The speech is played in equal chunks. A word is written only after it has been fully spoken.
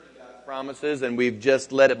promises, and we've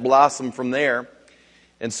just let it blossom from there.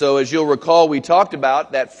 And so as you'll recall, we talked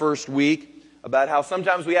about that first week about how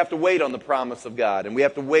sometimes we have to wait on the promise of God, and we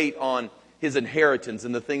have to wait on His inheritance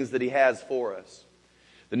and the things that He has for us.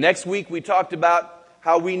 The next week we talked about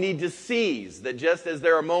how we need to seize, that just as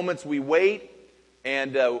there are moments we wait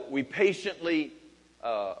and we patiently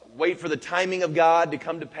wait for the timing of God to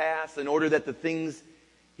come to pass in order that the things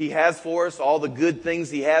He has for us, all the good things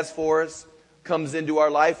He has for us, comes into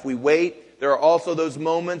our life. We wait. There are also those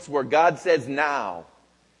moments where God says now,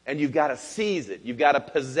 and you've got to seize it. You've got to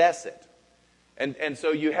possess it. And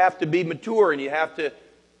so you have to be mature, and you have to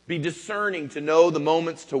be discerning to know the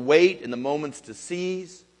moments to wait and the moments to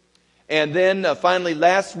seize. And then finally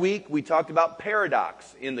last week we talked about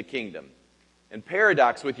paradox in the kingdom, and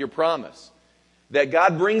paradox with your promise. That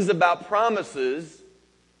God brings about promises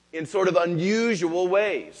in sort of unusual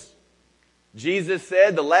ways. Jesus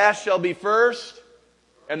said, the last shall be first,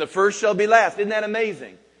 and the first shall be last. Isn't that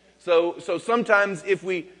amazing? So sometimes if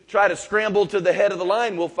we try to scramble to the head of the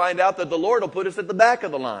line, we'll find out that the Lord will put us at the back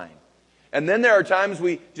of the line. And then there are times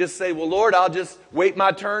we just say, well, Lord, I'll just wait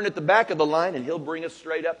my turn at the back of the line, and He'll bring us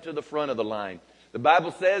straight up to the front of the line. The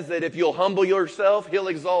Bible says that if you'll humble yourself, He'll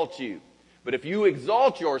exalt you. But if you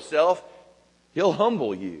exalt yourself, He'll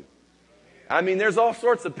humble you. I mean, there's all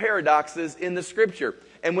sorts of paradoxes in the Scripture.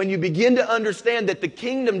 And when you begin to understand that the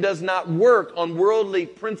kingdom does not work on worldly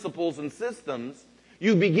principles and systems,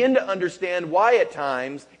 you begin to understand why at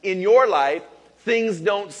times in your life things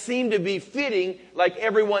don't seem to be fitting like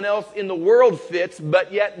everyone else in the world fits,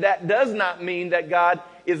 but yet that does not mean that God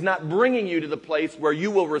is not bringing you to the place where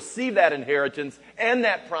you will receive that inheritance and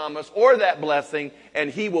that promise or that blessing,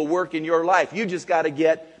 and He will work in your life. You just got to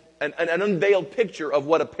get an unveiled picture of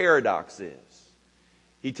what a paradox is.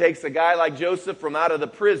 He takes a guy like Joseph from out of the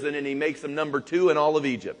prison and He makes him number 2 in all of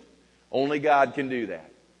Egypt. Only God can do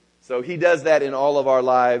that. So He does that in all of our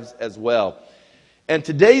lives as well. And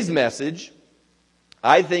today's message,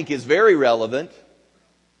 I think, is very relevant,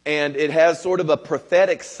 and it has sort of a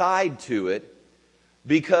prophetic side to it,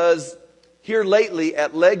 because here lately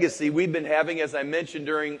at Legacy, we've been having, as I mentioned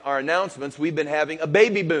during our announcements, we've been having a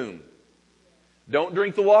baby boom. Don't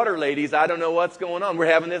drink the water, ladies. I don't know what's going on. We're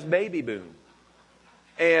having this baby boom.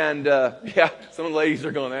 And, some of the ladies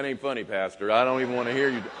are going, that ain't funny, Pastor. I don't even want to hear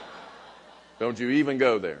you. Don't you even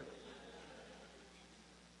go there.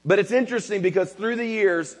 But it's interesting because through the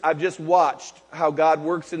years, I've just watched how God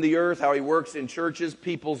works in the earth, how He works in churches,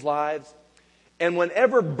 people's lives. And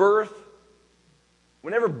whenever birth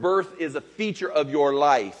is a feature of your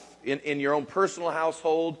life, in your own personal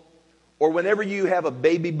household, or whenever you have a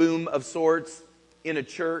baby boom of sorts in a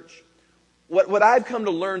church, what I've come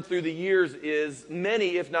to learn through the years is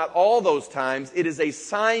many, if not all those times, it is a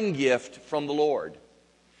sign gift from the Lord.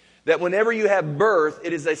 That whenever you have birth,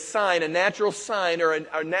 it is a sign, a natural sign or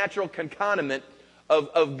a natural concomitant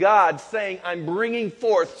of God saying, I'm bringing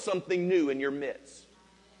forth something new in your midst.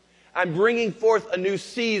 I'm bringing forth a new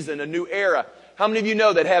season, a new era. How many of you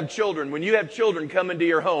know that have children? When you have children come into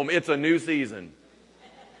your home, it's a new season.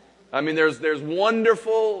 I mean, there's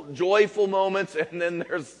wonderful, joyful moments, and then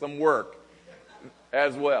there's some work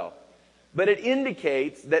as well. But it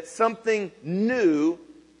indicates that something new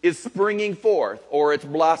is springing forth, or it's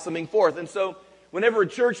blossoming forth. And so whenever a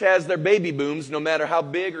church has their baby booms, no matter how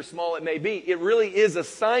big or small it may be, it really is a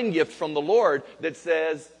sign gift from the Lord that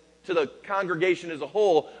says to the congregation as a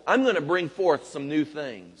whole, I'm going to bring forth some new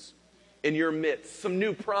things in your midst, some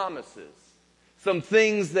new promises, some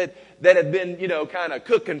things that have been, kind of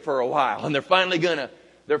cooking for a while, and they're finally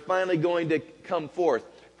going to come forth.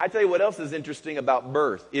 I tell you what else is interesting about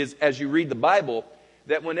birth is, as you read the Bible,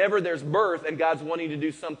 that whenever there's birth and God's wanting to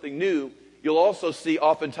do something new, you'll also see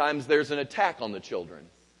oftentimes there's an attack on the children.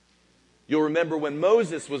 You'll remember when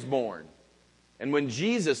Moses was born and when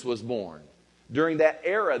Jesus was born. During that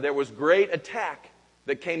era, there was great attack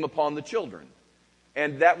that came upon the children.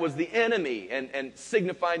 And that was the enemy, and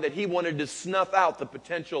signifying that he wanted to snuff out the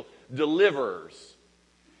potential deliverers.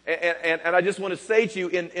 And I just want to say to you,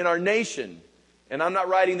 in our nation, and I'm not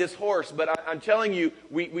riding this horse, but I'm telling you,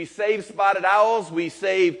 we save spotted owls, we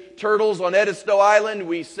save turtles on Edisto Island,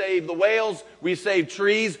 we save the whales, we save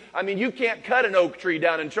trees. I mean, you can't cut an oak tree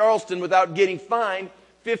down in Charleston without getting fined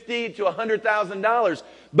 $50,000 to $100,000.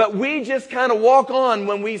 But we just kind of walk on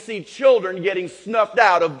when we see children getting snuffed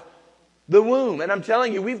out of the womb. And I'm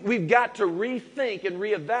telling you, we've got to rethink and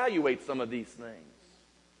reevaluate some of these things.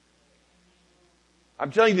 I'm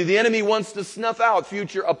telling you, the enemy wants to snuff out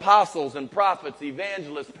future apostles and prophets,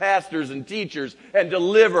 evangelists, pastors and teachers and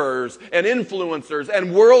deliverers and influencers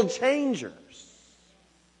and world changers.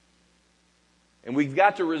 And we've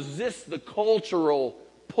got to resist the cultural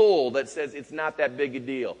pull that says it's not that big a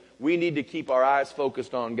deal. We need to keep our eyes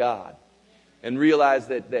focused on God and realize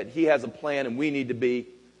that He has a plan and we need to be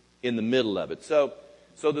in the middle of it. So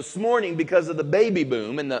this morning, because of the baby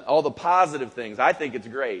boom and all the positive things, I think it's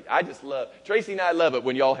great. I just love, Tracy and I love it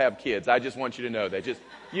when y'all have kids. I just want you to know that.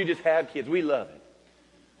 You just have kids. We love it.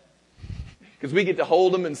 Because we get to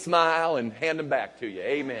hold them and smile and hand them back to you.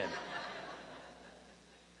 Amen.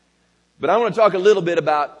 But I want to talk a little bit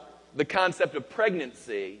about the concept of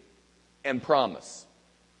pregnancy and promise.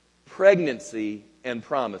 Pregnancy and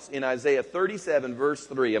promise. In Isaiah 37, verse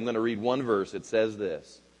 3, I'm going to read one verse. It says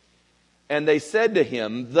this. And they said to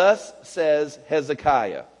him, thus says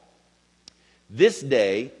Hezekiah, this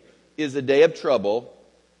day is a day of trouble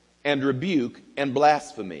and rebuke and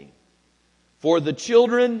blasphemy. For the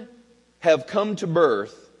children have come to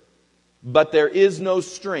birth, but there is no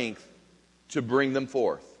strength to bring them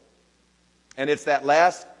forth. And it's that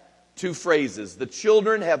last two phrases. The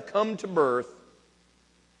children have come to birth,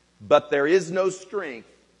 but there is no strength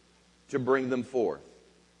to bring them forth.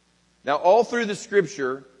 Now, all through the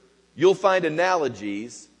Scripture, you'll find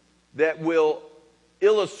analogies that will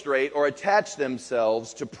illustrate or attach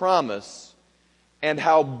themselves to promise and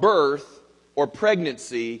how birth or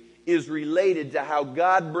pregnancy is related to how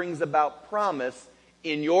God brings about promise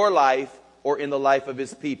in your life or in the life of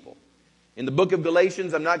His people. In the book of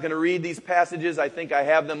Galatians, I'm not going to read these passages. I think I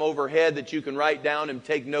have them overhead that you can write down and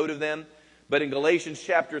take note of them. But in Galatians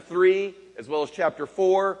chapter 3, as well as chapter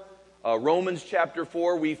 4, Romans chapter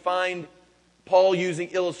 4, we find Paul using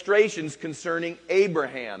illustrations concerning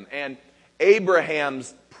Abraham. And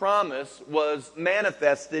Abraham's promise was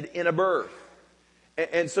manifested in a birth.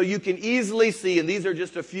 And so you can easily see, and these are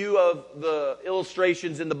just a few of the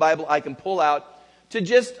illustrations in the Bible I can pull out to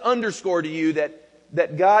just underscore to you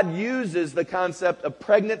that God uses the concept of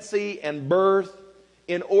pregnancy and birth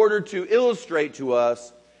in order to illustrate to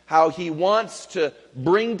us how He wants to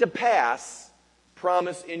bring to pass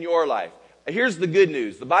promise in your life. Here's the good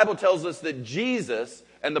news. The Bible tells us that Jesus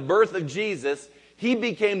and the birth of Jesus, He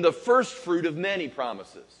became the first fruit of many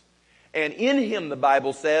promises. And in Him, the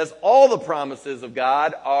Bible says, all the promises of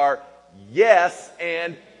God are yes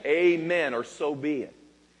and amen, or so be it.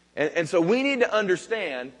 And so we need to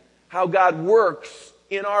understand how God works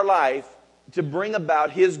in our life to bring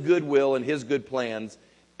about His goodwill and His good plans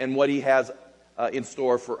and what He has in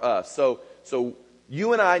store for us. So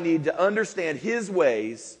you and I need to understand His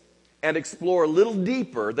ways and explore a little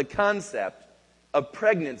deeper the concept of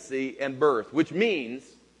pregnancy and birth, which means,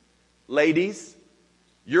 ladies,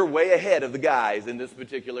 you're way ahead of the guys in this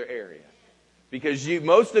particular area. Because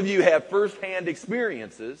most of you have firsthand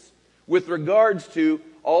experiences with regards to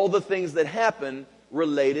all the things that happen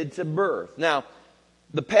related to birth. Now,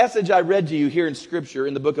 the passage I read to you here in Scripture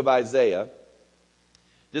in the book of Isaiah,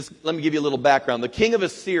 just let me give you a little background. The king of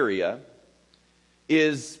Assyria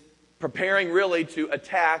is preparing really to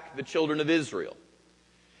attack the children of Israel.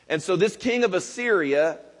 And so this king of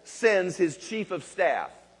Assyria sends his chief of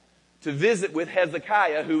staff to visit with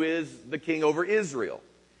Hezekiah, who is the king over Israel.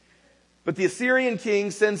 But the Assyrian king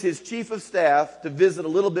sends his chief of staff to visit a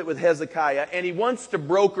little bit with Hezekiah, and he wants to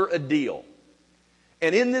broker a deal.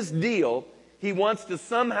 And in this deal, he wants to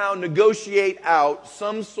somehow negotiate out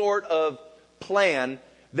some sort of plan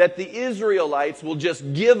that the Israelites will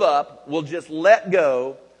just give up, will just let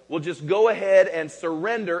go, will just go ahead and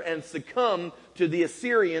surrender and succumb to the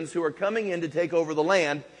Assyrians who are coming in to take over the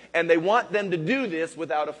land, and they want them to do this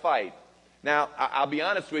without a fight. Now, I'll be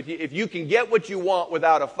honest with you, if you can get what you want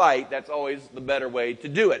without a fight, that's always the better way to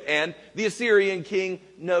do it. And the Assyrian king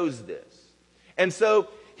knows this. And so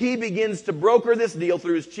he begins to broker this deal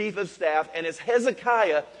through his chief of staff, and as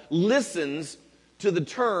Hezekiah listens to the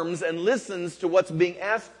terms and listens to what's being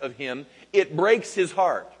asked of him, it breaks his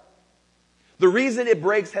heart. The reason it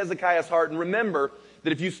breaks Hezekiah's heart, and remember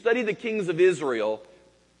that if you study the kings of Israel,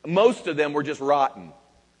 most of them were just rotten.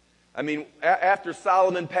 I mean, after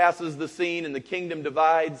Solomon passes the scene and the kingdom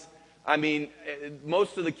divides, I mean,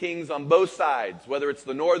 most of the kings on both sides, whether it's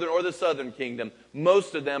the northern or the southern kingdom,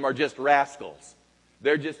 most of them are just rascals.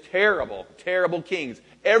 They're just terrible, terrible kings.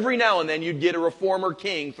 Every now and then you'd get a reformer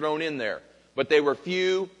king thrown in there, but they were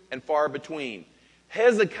few and far between.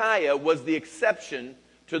 Hezekiah was the exception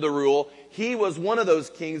to the rule. He was one of those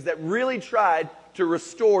kings that really tried to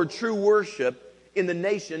restore true worship in the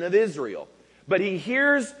nation of Israel. But he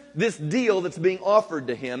hears this deal that's being offered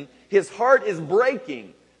to him. His heart is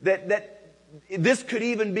breaking that this could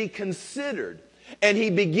even be considered. And he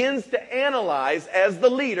begins to analyze, as the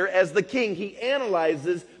leader, as the king, he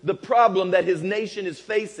analyzes the problem that his nation is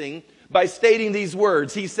facing by stating these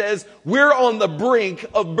words. He says, we're on the brink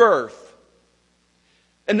of birth.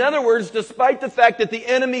 In other words, despite the fact that the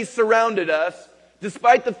enemy surrounded us,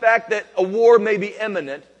 despite the fact that a war may be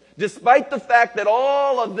imminent, despite the fact that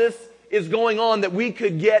all of this is going on that we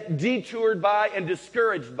could get detoured by and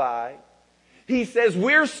discouraged by, he says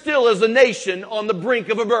we're still as a nation on the brink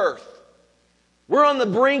of a birth. We're on the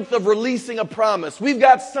brink of releasing a promise. We've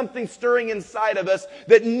got something stirring inside of us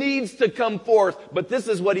that needs to come forth. But this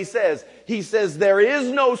is what he says. He says there is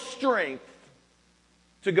no strength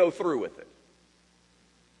to go through with it.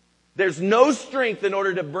 There's no strength in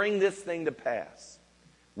order to bring this thing to pass.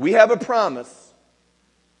 We have a promise,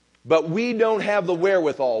 but we don't have the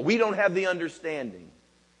wherewithal. We don't have the understanding.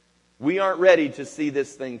 We aren't ready to see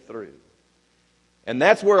this thing through. And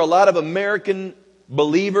that's where a lot of American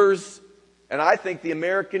believers, and I think the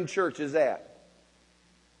American church, is at.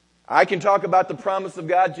 I can talk about the promise of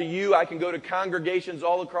God to you. I can go to congregations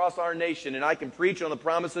all across our nation and I can preach on the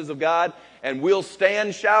promises of God, and we'll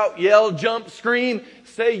stand, shout, yell, jump, scream,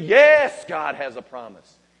 say, yes, God has a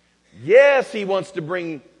promise. Yes, He wants to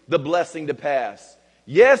bring the blessing to pass.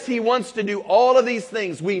 Yes, He wants to do all of these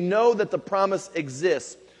things. We know that the promise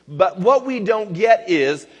exists. But what we don't get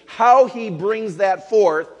is how He brings that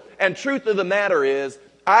forth. And truth of the matter is,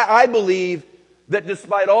 I believe that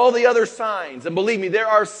despite all the other signs, and believe me, there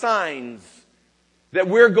are signs that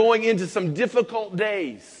we're going into some difficult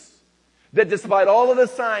days, that despite all of the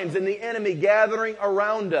signs and the enemy gathering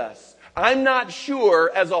around us, I'm not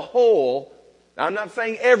sure as a whole, I'm not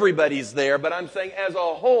saying everybody's there, but I'm saying as a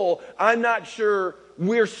whole, I'm not sure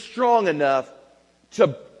we're strong enough to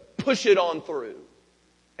push it on through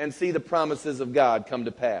and see the promises of God come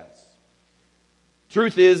to pass.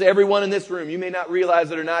 Truth is, everyone in this room, you may not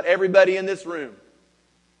realize it or not, everybody in this room,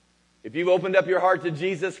 if you've opened up your heart to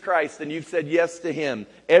Jesus Christ and you've said yes to Him,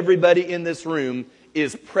 everybody in this room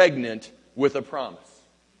is pregnant with a promise.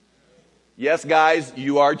 Yes, guys,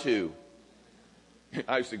 you are too.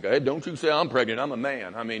 I say, hey, don't you say I'm pregnant, I'm a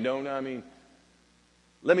man.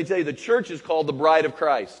 Let me tell you, the church is called the bride of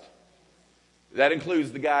Christ. That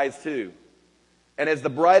includes the guys too. And as the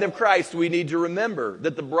bride of Christ, we need to remember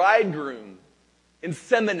that the bridegroom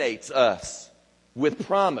inseminates us with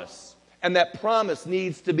promise. And that promise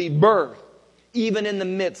needs to be birthed even in the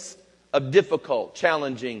midst of difficult,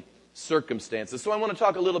 challenging circumstances. So I want to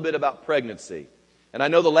talk a little bit about pregnancy. And I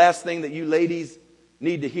know the last thing that you ladies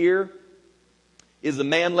need to hear is a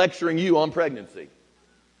man lecturing you on pregnancy.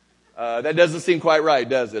 That doesn't seem quite right,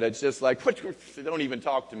 does it? It's just like, don't even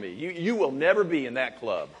talk to me. You will never be in that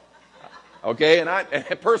club. Okay,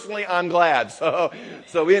 and personally, I'm glad. So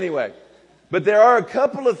anyway, but there are a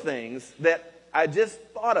couple of things that I just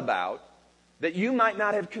thought about that you might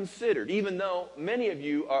not have considered, even though many of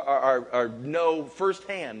you know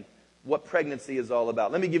firsthand what pregnancy is all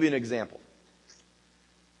about. Let me give you an example.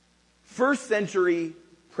 First century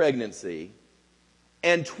pregnancy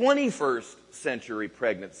and 21st century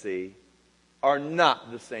pregnancy are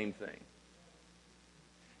not the same thing.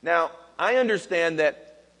 Now, I understand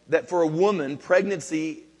that for a woman,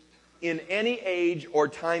 pregnancy in any age or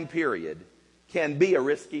time period can be a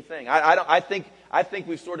risky thing. I think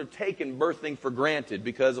we've sort of taken birthing for granted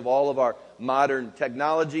because of all of our modern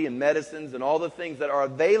technology and medicines and all the things that are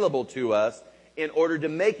available to us in order to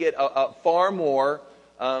make it a far more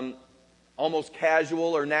almost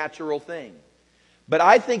casual or natural thing. But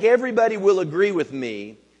I think everybody will agree with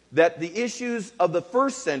me that the issues of the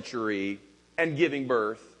first century and giving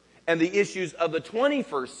birth and the issues of the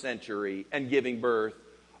 21st century and giving birth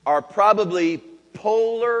are probably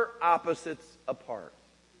polar opposites apart.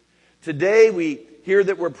 Today we hear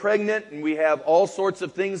that we're pregnant and we have all sorts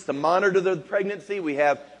of things to monitor the pregnancy. We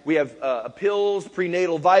have pills,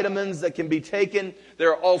 prenatal vitamins that can be taken.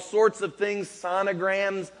 There are all sorts of things,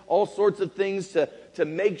 sonograms, all sorts of things to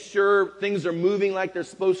make sure things are moving like they're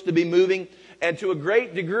supposed to be moving. And to a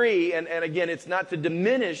great degree, and again, it's not to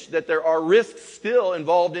diminish that there are risks still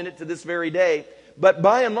involved in it to this very day, but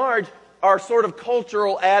by and large, our sort of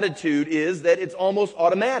cultural attitude is that it's almost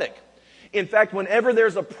automatic. In fact, whenever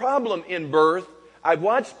there's a problem in birth, I've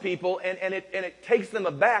watched people, and it takes them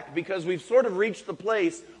aback because we've sort of reached the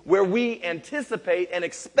place where we anticipate and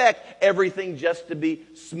expect everything just to be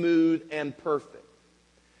smooth and perfect.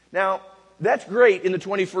 Now, that's great in the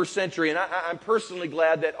 21st century, and I'm personally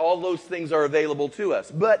glad that all those things are available to us.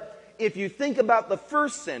 But if you think about the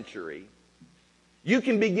first century, you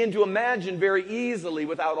can begin to imagine very easily,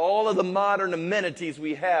 without all of the modern amenities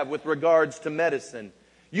we have with regards to medicine,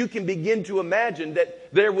 you can begin to imagine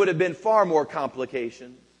that there would have been far more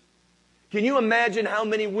complications. Can you imagine how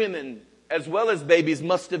many women, as well as babies,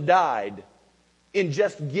 must have died in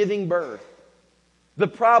just giving birth? The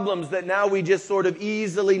problems that now we just sort of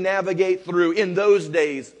easily navigate through in those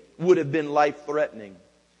days would have been life-threatening.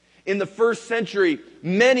 In the first century,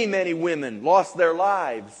 many, many women lost their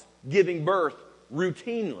lives giving birth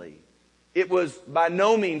routinely. It was by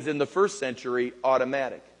no means in the first century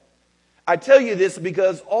automatic. I tell you this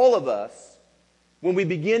because all of us, when we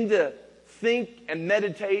begin to think and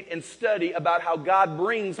meditate and study about how God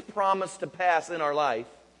brings promise to pass in our life,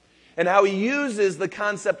 and how He uses the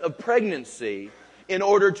concept of pregnancy in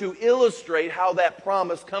order to illustrate how that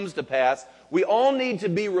promise comes to pass, we all need to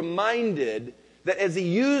be reminded that as He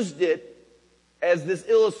used it as this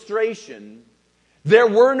illustration, there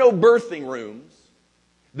were no birthing rooms,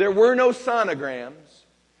 there were no sonograms,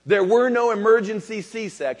 there were no emergency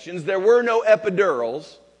C-sections, there were no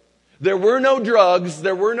epidurals, there were no drugs,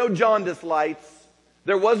 there were no jaundice lights,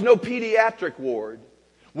 there was no pediatric ward.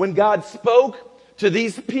 When God spoke to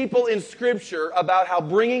these people in Scripture about how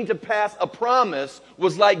bringing to pass a promise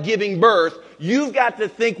was like giving birth, you've got to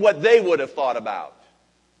think what they would have thought about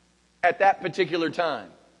at that particular time.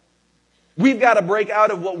 We've got to break out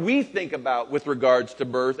of what we think about with regards to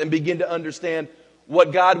birth and begin to understand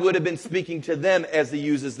what God would have been speaking to them as He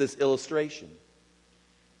uses this illustration.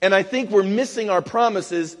 And I think we're missing our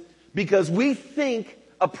promises because we think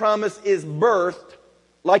a promise is birthed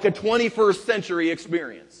like a 21st century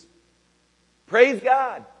experience. Praise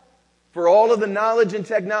God for all of the knowledge and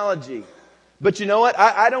technology. But you know what?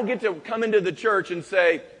 I don't get to come into the church and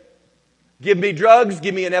say, give me drugs,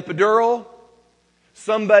 give me an epidural.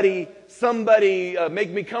 Somebody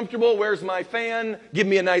make me comfortable. Where's my fan? Give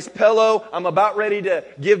me a nice pillow. I'm about ready to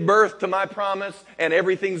give birth to my promise, and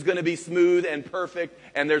everything's going to be smooth and perfect,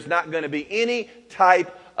 and there's not going to be any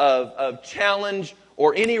type of challenge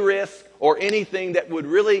or any risk or anything that would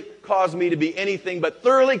really cause me to be anything but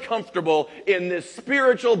thoroughly comfortable in this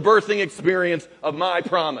spiritual birthing experience of my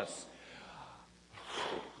promise.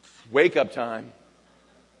 Wake up time.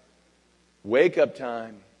 Wake up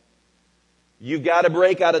time. You've got to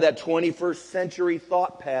break out of that 21st century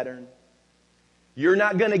thought pattern. You're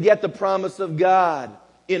not going to get the promise of God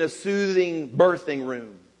in a soothing birthing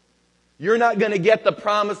room. You're not going to get the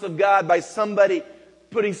promise of God by somebody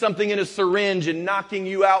putting something in a syringe and knocking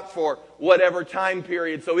you out for whatever time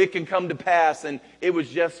period so it can come to pass and it was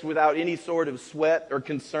just without any sort of sweat or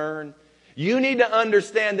concern. You need to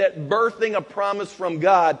understand that birthing a promise from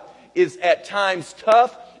God is at times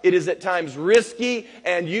tough. It is at times risky,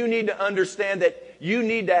 and you need to understand that you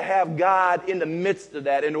need to have God in the midst of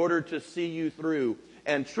that in order to see you through.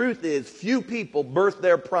 And truth is, few people birth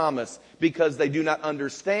their promise because they do not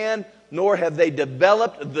understand, nor have they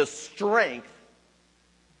developed the strength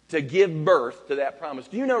to give birth to that promise.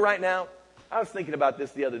 Do you know right now, I was thinking about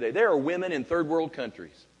this the other day, there are women in third world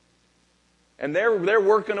countries, and they're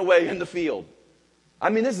working away in the field. I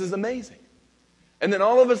mean, this is amazing. And then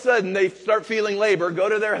all of a sudden, they start feeling labor, go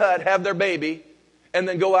to their hut, have their baby, and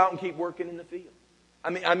then go out and keep working in the field.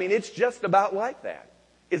 I mean, it's just about like that.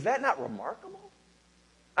 Is that not remarkable?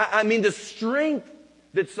 I mean, the strength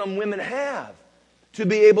that some women have to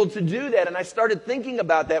be able to do that. And I started thinking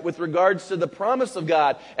about that with regards to the promise of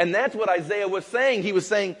God. And that's what Isaiah was saying. He was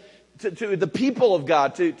saying to the people of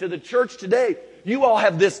God, to the church today, you all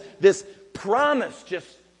have this promise just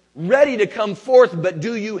ready to come forth, but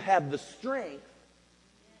do you have the strength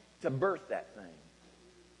to birth that thing?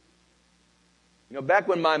 You know, back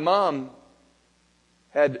when my mom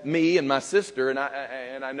had me and my sister, and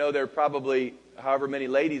I know there are probably however many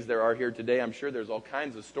ladies there are here today, I'm sure there's all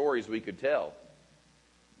kinds of stories we could tell.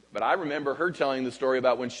 But I remember her telling the story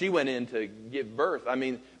about when she went in to give birth. I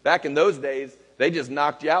mean, back in those days, they just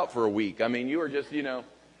knocked you out for a week. I mean, you were just, you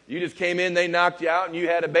just came in, they knocked you out, and you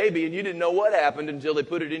had a baby, and you didn't know what happened until they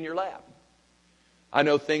put it in your lap. I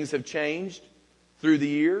know things have changed through the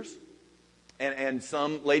years, and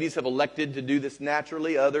some ladies have elected to do this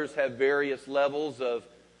naturally. Others have various levels of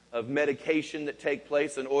medication that take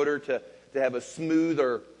place in order to have a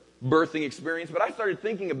smoother birthing experience. But I started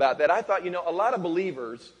thinking about that. I thought, a lot of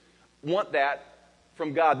believers want that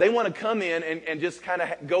from God. They want to come in and just kind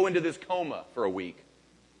of go into this coma for a week.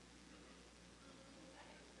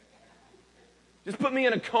 Just put me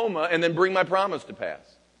in a coma and then bring my promise to pass.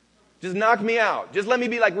 Just knock me out. Just let me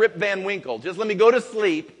be like Rip Van Winkle. Just let me go to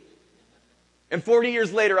sleep. And 40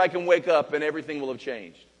 years later, I can wake up and everything will have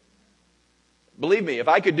changed. Believe me, if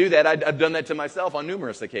I could do that, I've done that to myself on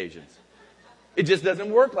numerous occasions. It just doesn't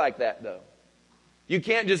work like that, though. You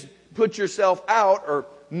can't just put yourself out or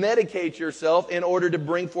medicate yourself in order to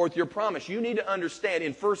bring forth your promise. You need to understand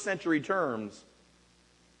in first century terms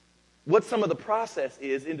what some of the process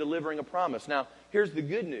is in delivering a promise. Now, here's the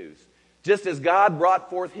good news. Just as God brought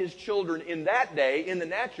forth His children in that day, in the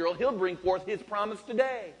natural, He'll bring forth His promise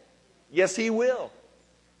today. Yes, He will.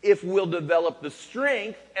 if we'll develop the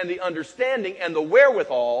strength and the understanding and the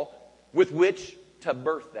wherewithal with which to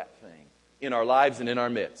birth that thing in our lives and in our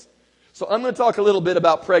midst. So I'm going to talk a little bit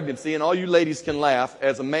about pregnancy, and all you ladies can laugh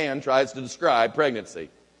as a man tries to describe pregnancy.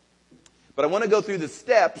 But I want to go through the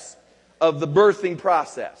steps of the birthing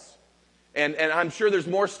process. And I'm sure there's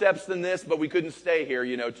more steps than this, but we couldn't stay here,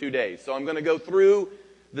 2 days. So I'm going to go through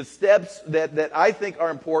the steps that I think are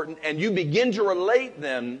important, and you begin to relate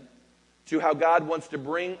them to how God wants to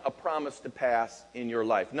bring a promise to pass in your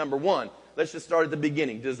life. Number one, let's just start at the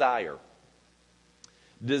beginning, desire.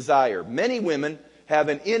 Desire. Many women have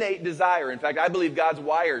an innate desire. In fact, I believe God's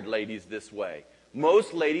wired ladies this way.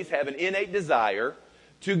 Most ladies have an innate desire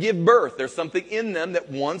to give birth. There's something in them that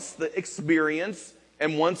wants the experience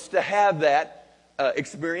and wants to have that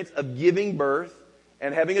experience of giving birth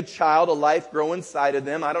and having a child, a life grow inside of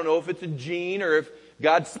them. I don't know if it's a gene or if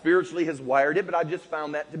God spiritually has wired it, but I just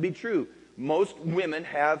found that to be true. Most women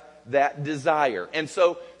have that desire. And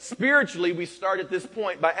so spiritually, we start at this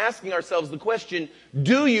point by asking ourselves the question,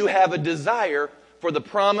 do you have a desire for the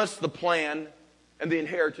promise, the plan, and the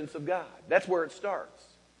inheritance of God? That's where it starts.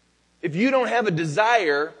 If you don't have a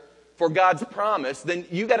desire for God's promise, then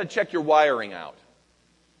you got to check your wiring out.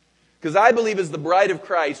 Because I believe as the bride of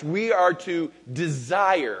Christ, we are to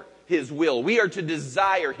desire His will. We are to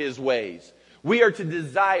desire His ways. We are to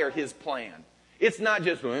desire His plan. It's not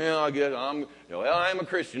just, I guess I'm a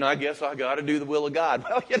Christian. I guess I got to do the will of God.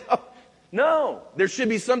 Well, no. There should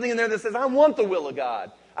be something in there that says, I want the will of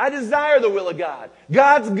God. I desire the will of God.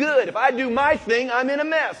 God's good. If I do my thing, I'm in a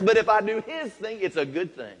mess. But if I do His thing, it's a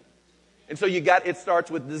good thing. And so it starts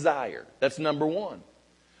with desire. That's number one.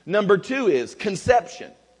 Number two is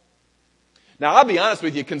conception. Now, I'll be honest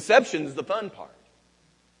with you, conception is the fun part.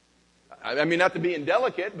 I mean, not to be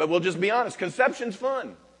indelicate, but we'll just be honest. Conception's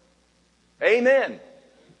fun. Amen.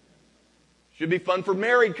 Should be fun for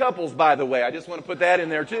married couples, by the way. I just want to put that in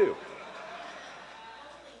there, too.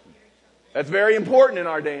 That's very important in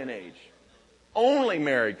our day and age. Only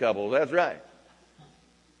married couples, that's right.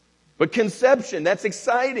 But conception, that's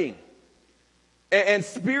exciting. And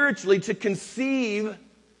spiritually, to conceive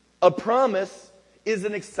a promise is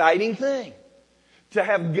an exciting thing. To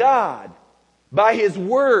have God, by His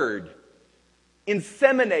Word,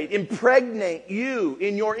 impregnate you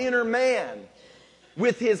in your inner man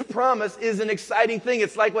with His promise is an exciting thing.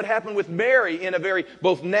 It's like what happened with Mary in a very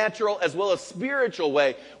both natural as well as spiritual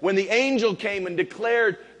way. When the angel came and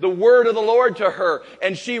declared the word of the Lord to her,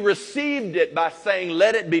 and she received it by saying,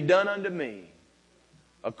 "Let it be done unto me,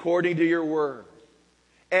 according to your word."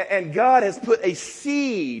 And God has put a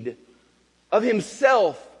seed of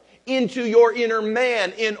Himself into your inner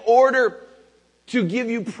man in order to give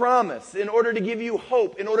you promise, in order to give you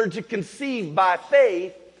hope, in order to conceive by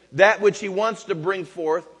faith that which He wants to bring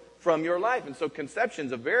forth from your life. And so conception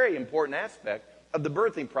is a very important aspect of the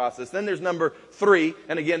birthing process. Then there's number three,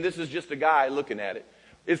 and again, this is just a guy looking at it,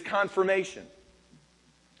 is confirmation.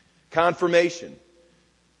 Confirmation.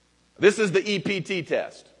 This is the EPT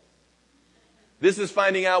test. This is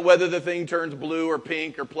finding out whether the thing turns blue or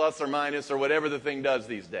pink or plus or minus or whatever the thing does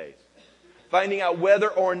these days. Finding out whether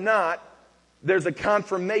or not there's a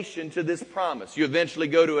confirmation to this promise. You eventually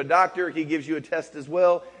go to a doctor, he gives you a test as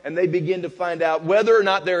well, and they begin to find out whether or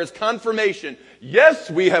not there is confirmation. Yes,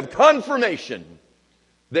 we have confirmation.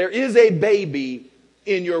 There is a baby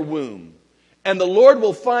in your womb. And the Lord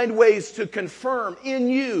will find ways to confirm in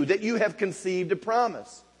you that you have conceived a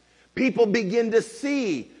promise. People begin to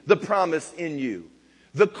see the promise in you.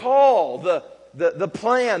 The call, the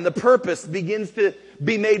plan, the purpose begins to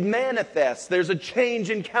be made manifest. There's a change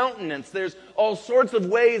in countenance. There's all sorts of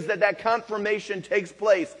ways that confirmation takes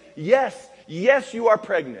place. Yes, you are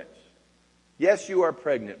pregnant. Yes, you are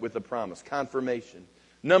pregnant with the promise. Confirmation.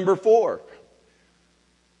 Number 4,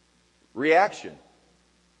 reaction.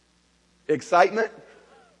 Excitement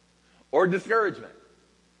or discouragement.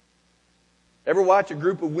 Ever watch a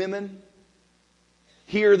group of women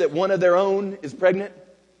hear that one of their own is pregnant?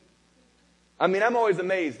 I mean, I'm always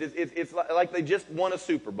amazed. It's like they just won a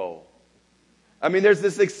Super Bowl. I mean, there's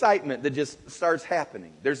this excitement that just starts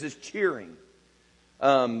happening. There's this cheering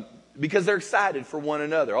because they're excited for one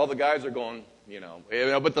another. All the guys are going,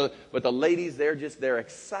 but the ladies, they're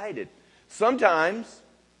excited. Sometimes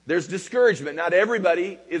there's discouragement. Not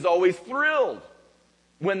everybody is always thrilled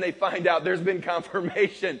when they find out there's been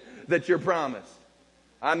confirmation that you're promised.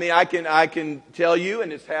 I mean, I can tell you,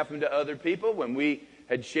 and it's happened to other people, when we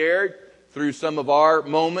had shared through some of our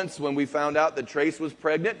moments when we found out that Trace was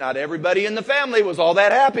pregnant, not everybody in the family was all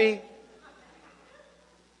that happy.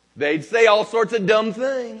 They'd say all sorts of dumb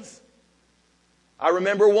things. I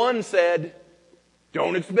remember one said,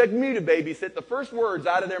 Don't expect me to babysit. The first words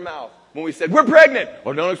out of their mouth when we said, we're pregnant.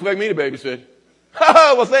 Well, don't expect me to babysit.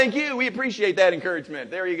 Oh, well, thank you. We appreciate that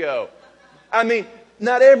encouragement. There you go. I mean,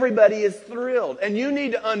 not everybody is thrilled. And you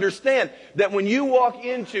need to understand that when you walk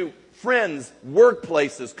into friends,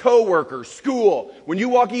 workplaces, co-workers, school, when you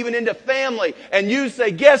walk even into family and you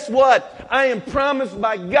say, guess what? I am promised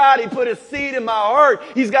by God. He put a seed in my heart.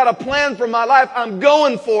 He's got a plan for my life. I'm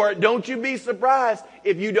going for it. Don't you be surprised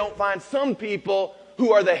if you don't find some people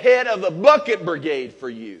who are the head of the bucket brigade for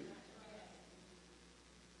you.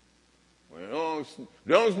 Well,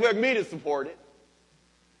 don't expect me to support it.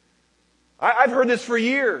 I've heard this for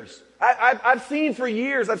years. I've seen for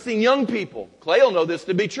years, I've seen young people, Clay will know this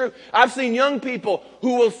to be true. I've seen young people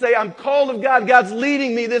who will say, I'm called of God. God's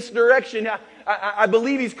leading me this direction. I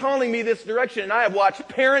believe He's calling me this direction. And I have watched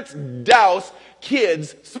parents douse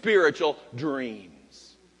kids' spiritual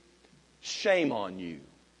dreams. Shame on you.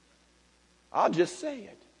 I'll just say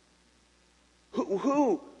it.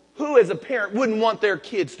 Who as a parent wouldn't want their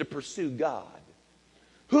kids to pursue God?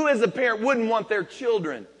 Who as a parent wouldn't want their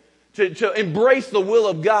children to embrace the will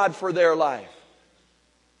of God for their life?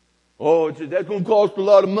 Oh, that's going to cost a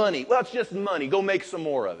lot of money. Well, it's just money. Go make some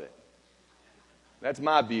more of it. That's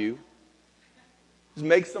my view. Just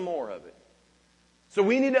make some more of it. So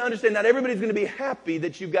we need to understand not everybody's going to be happy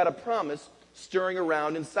that you've got a promise stirring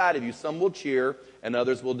around inside of you. Some will cheer and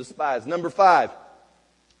others will despise. Number 5.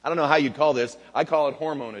 I don't know how you'd call this. I call it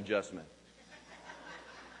hormone adjustment.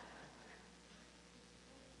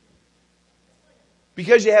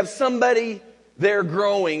 Because you have somebody there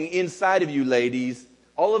growing inside of you, ladies,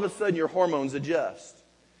 all of a sudden your hormones adjust.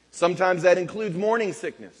 Sometimes that includes morning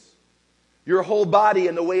sickness. Your whole body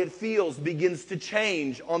and the way it feels begins to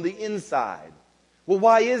change on the inside. Well,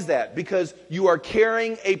 why is that? Because you are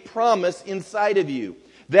carrying a promise inside of you.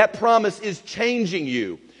 That promise is changing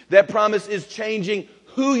you. That promise is changing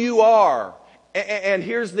who you are. And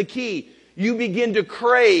here's the key. You begin to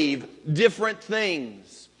crave different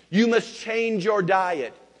things. You must change your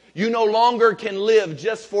diet. You no longer can live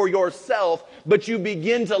just for yourself, but you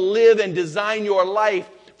begin to live and design your life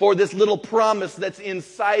for this little promise that's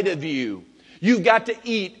inside of you. You've got to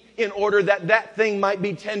eat in order that that thing might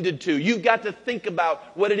be tended to. You've got to think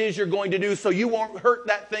about what it is you're going to do so you won't hurt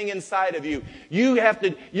that thing inside of you.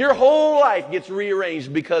 Your whole life gets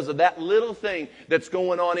rearranged because of that little thing that's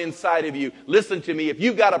going on inside of you. Listen to me, if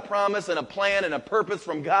you've got a promise and a plan and a purpose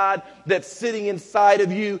from God that's sitting inside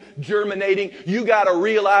of you, germinating, you got to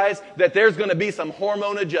realize that there's going to be some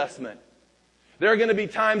hormone adjustment. There are going to be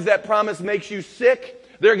times that promise makes you sick.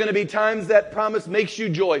 There are going to be times that promise makes you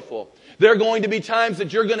joyful. There are going to be times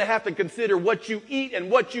that you're going to have to consider what you eat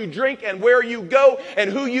and what you drink and where you go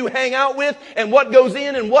and who you hang out with and what goes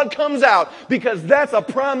in and what comes out, because that's a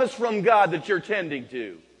promise from God that you're tending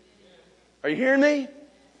to. Are you hearing me?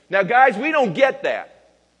 Now, guys, we don't get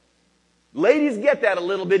that. Ladies get that a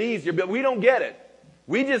little bit easier, but we don't get it.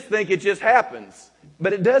 We just think it just happens.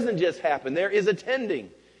 But it doesn't just happen. There is a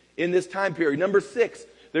tending in this time period. Number 6,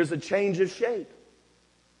 there's a change of shape.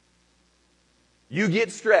 You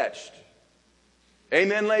get stretched.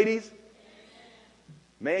 Amen, ladies?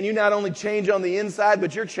 Man, you not only change on the inside,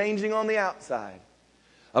 but you're changing on the outside.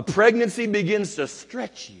 A pregnancy begins to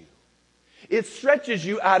stretch you. It stretches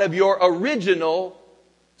you out of your original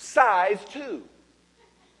size, too.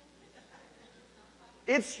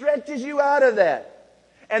 It stretches you out of that.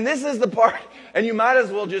 And this is the part, and you might as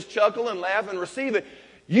well just chuckle and laugh and receive it.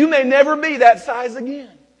 You may never be that size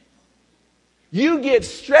again. You get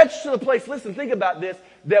stretched to the place, listen, think about this,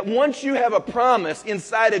 that once you have a promise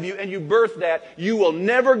inside of you and you birth that, you will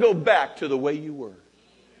never go back to the way you were.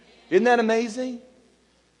 Isn't that amazing?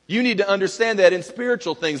 You need to understand that in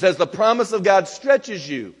spiritual things. As the promise of God stretches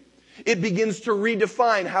you, it begins to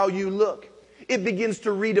redefine how you look. It begins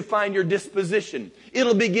to redefine your disposition.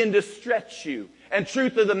 It'll begin to stretch you. And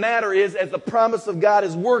truth of the matter is, as the promise of God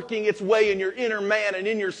is working its way in your inner man and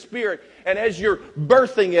in your spirit, and as you're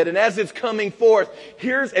birthing it and as it's coming forth,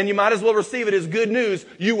 and you might as well receive it as good news,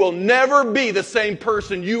 you will never be the same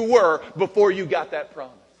person you were before you got that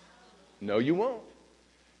promise. No, you won't.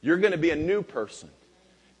 You're going to be a new person.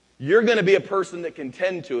 You're going to be a person that can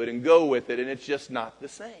tend to it and go with it, and it's just not the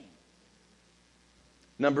same.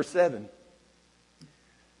 Number 7,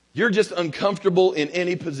 you're just uncomfortable in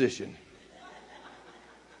any position.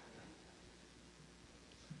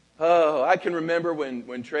 Oh, I can remember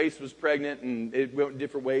when Trace was pregnant, and it went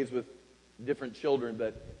different ways with different children,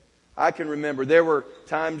 but I can remember there were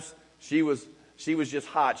times she was just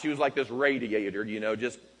hot. She was like this radiator,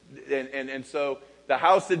 and so the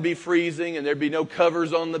house would be freezing and there'd be no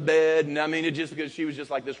covers on the bed. And I mean, because she was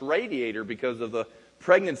just like this radiator because of the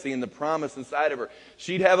pregnancy and the promise inside of her.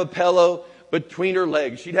 She'd have a pillow between her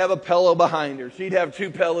legs. She'd have a pillow behind her. She'd have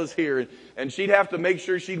two pillows here. And she'd have to make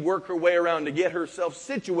sure she'd work her way around to get herself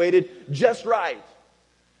situated just right.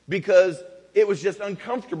 Because it was just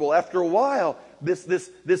uncomfortable. After a while, this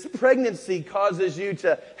pregnancy causes you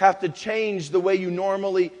to have to change the way you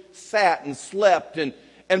normally sat and slept. And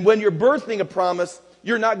when you're birthing a promise,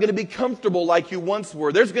 you're not going to be comfortable like you once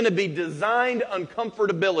were. There's going to be designed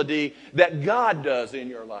uncomfortability that God does in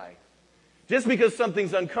your life. Just because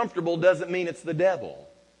something's uncomfortable doesn't mean it's the devil.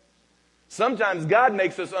 Sometimes God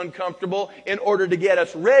makes us uncomfortable in order to get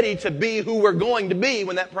us ready to be who we're going to be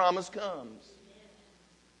when that promise comes.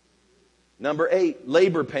 Number 8,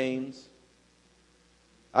 labor pains.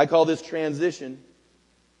 I call this transition.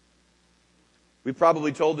 We've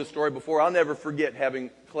probably told this story before. I'll never forget having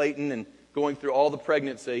Clayton and going through all the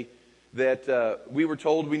pregnancy that we were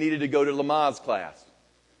told we needed to go to Lamaze class.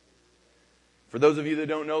 For those of you that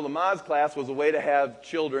don't know, Lamaze class was a way to have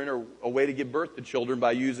children, or a way to give birth to children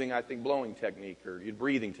by using, I think, blowing technique or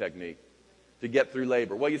breathing technique to get through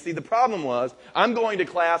labor. Well, you see, the problem was, I'm going to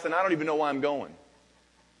class and I don't even know why I'm going.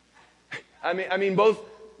 I mean, both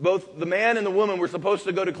the man and the woman were supposed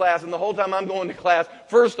to go to class, and the whole time I'm going to class,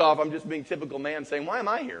 first off, I'm just being typical man saying, why am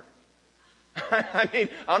I here? I mean,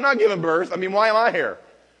 I'm not giving birth. I mean, why am I here?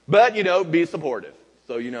 But, be supportive.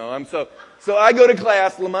 So, so I go to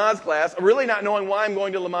class, Lamaze class, really not knowing why I'm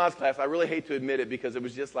going to Lamaze class. I really hate to admit it, because it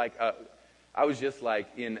was just like, I was just like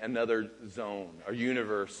in another zone or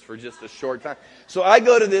universe for just a short time. So I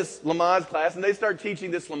go to this Lamaze class, and they start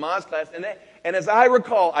teaching this Lamaze class, and as I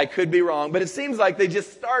recall, I could be wrong, but it seems like they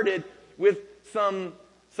just started with some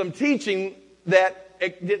teaching that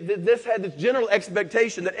this had this general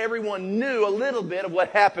expectation that everyone knew a little bit of what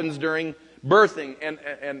happens during birthing.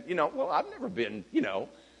 And well, I've never been,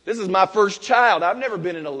 this is my first child. I've never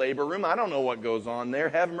been in a labor room. I don't know what goes on there.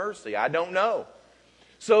 Have mercy. I don't know.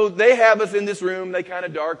 So they have us in this room. They kind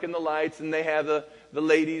of darken the lights, and they have the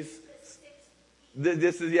ladies.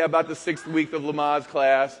 This is about the 6th week of Lamaze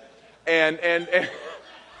class. And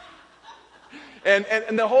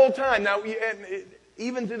the whole time, now,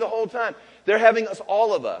 even through the whole time, they're having us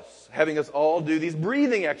all do these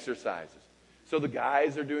breathing exercises. So the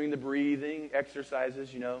guys are doing the breathing exercises,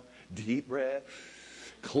 deep breath,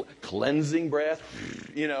 cleansing breath,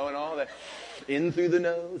 and all that. In through the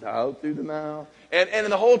nose, out through the mouth.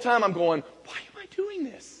 And the whole time I'm going, why am I doing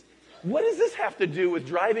this? What does this have to do with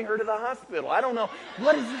driving her to the hospital? I don't know.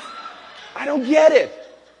 What is this? I don't get it.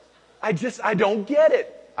 I don't get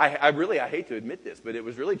it. I hate to admit this, but it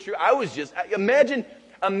was really true.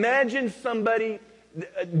 Imagine somebody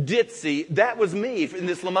ditzy. That was me in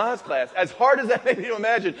this Lamaze class. As hard as that may be to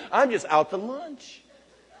imagine, I'm just out to lunch.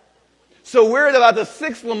 So we're at about the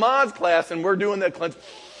 6th Lamaze class, and we're doing that cleanse.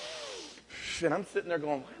 And I'm sitting there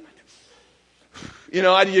going, what am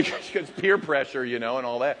I doing? It's peer pressure, and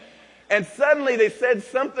all that. And suddenly they said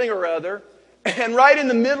something or other. And right in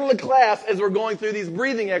the middle of class, as we're going through these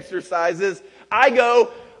breathing exercises, I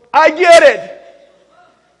go, I get it.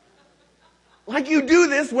 Like you do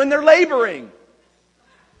this when they're laboring.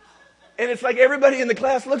 And it's like everybody in the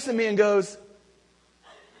class looks at me and goes,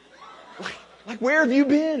 like where have you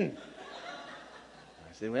been?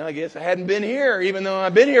 I said, well, I guess I hadn't been here, even though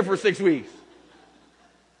I've been here for 6 weeks.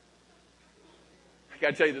 I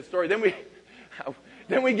got to tell you the story. Then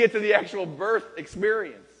we get to the actual birth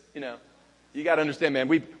experience, You got to understand, man,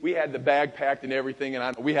 we had the bag packed and everything,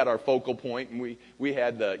 and we had our focal point, and we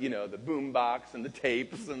had the boom box and the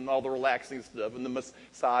tapes and all the relaxing stuff and the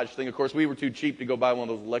massage thing. Of course, we were too cheap to go buy one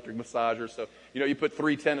of those electric massagers, so you put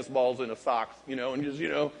 3 tennis balls in a sock, and just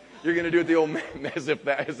you're going to do it the old man as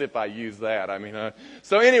if I use that. I mean,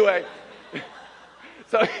 so anyway,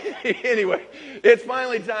 it's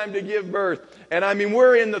finally time to give birth, and I mean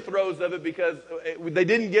we're in the throes of it because they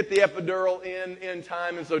didn't get the epidural in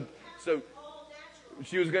time, and so.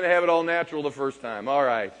 She was going to have it all natural the first time. All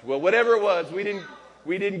right. Well, whatever it was, we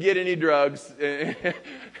didn't get any drugs.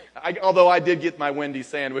 Although I did get my Wendy's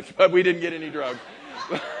sandwich, but we didn't get any drugs.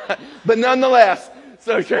 But nonetheless,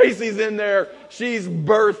 so Tracy's in there. She's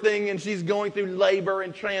birthing, and she's going through labor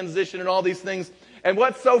and transition and all these things. And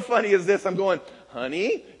what's so funny is this. I'm going,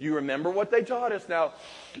 honey, you remember what they taught us now.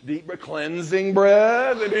 Deep cleansing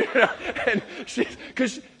breath. And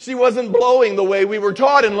because she wasn't blowing the way we were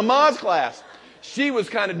taught in Lamaze class. She was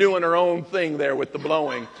kind of doing her own thing there with the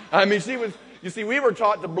blowing. I mean, we were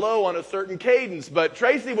taught to blow on a certain cadence, but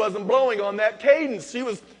Tracy wasn't blowing on that cadence.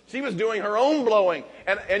 She was doing her own blowing.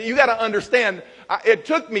 And you got to understand, it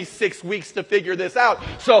took me 6 weeks to figure this out.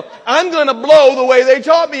 So I'm going to blow the way they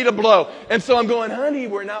taught me to blow. And so I'm going, honey,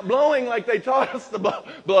 we're not blowing like they taught us to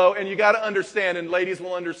blow. And you got to understand, and ladies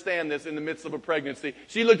will understand this in the midst of a pregnancy.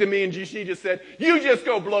 She looked at me and she just said, you just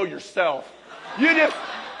go blow yourself. You just...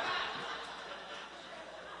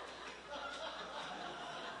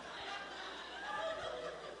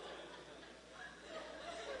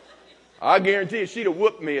 I guarantee you she'd have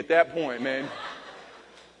whooped me at that point, man.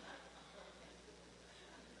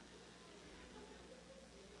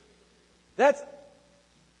 That's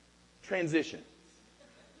transition.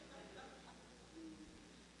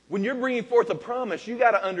 When you're bringing forth a promise, you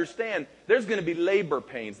got to understand there's going to be labor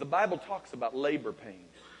pains. The Bible talks about labor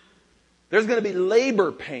pains. There's going to be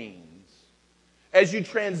labor pains as you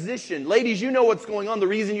transition. Ladies, you know what's going on. The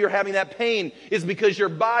reason you're having that pain is because your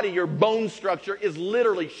body, your bone structure is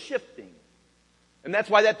literally shifting. And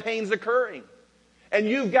that's why that pain's occurring. And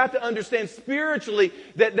you've got to understand spiritually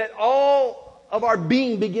that all of our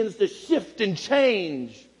being begins to shift and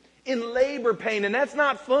change in labor pain. And that's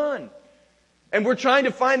not fun. And we're trying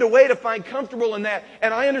to find a way to find comfortable in that.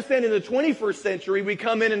 And I understand in the 21st century, we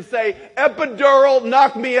come in and say, epidural,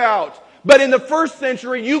 knock me out. But in the first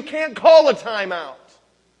century, you can't call a timeout.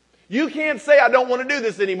 You can't say, I don't want to do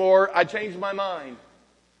this anymore. I changed my mind.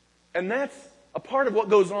 And that's a part of what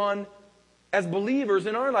goes on as believers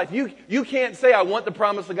in our life. You can't say, I want the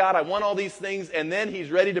promise of God, I want all these things, and then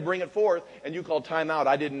He's ready to bring it forth, and you call time out.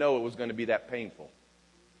 I didn't know it was going to be that painful.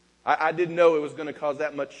 I didn't know it was going to cause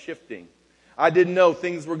that much shifting. I didn't know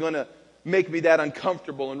things were going to make me that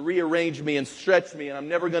uncomfortable and rearrange me and stretch me, and I'm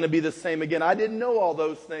never going to be the same again. I didn't know all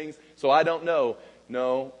those things, so I don't know.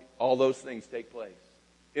 No, all those things take place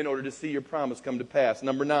in order to see your promise come to pass.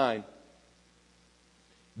 Number 9,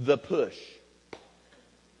 the push.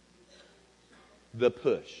 The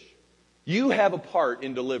push. You have a part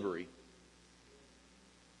in delivery.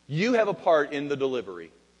 You have a part in the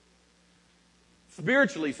delivery.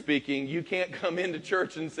 Spiritually speaking, you can't come into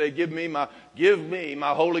church and say, give me my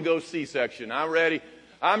Holy Ghost C-section. I'm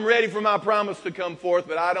ready for my promise to come forth,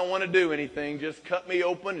 but I don't want to do anything. Just cut me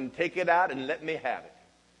open and take it out and let me have it.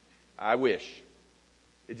 I wish.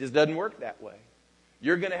 It just doesn't work that way.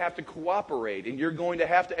 You're going to have to cooperate, and you're going to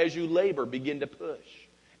have to, as you labor, begin to push.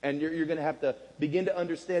 And you're going to have to begin to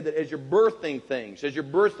understand that as you're birthing things, as you're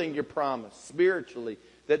birthing your promise spiritually,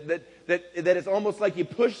 that it's almost like you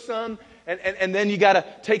push some and then you got to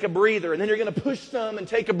take a breather. And then you're going to push some and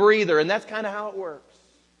take a breather. And that's kind of how it works.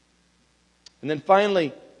 And then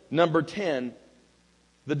finally, number 10,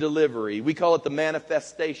 the delivery. We call it the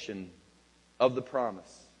manifestation of the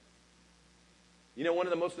promise. You know, one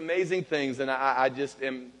of the most amazing things, and I just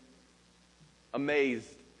am amazed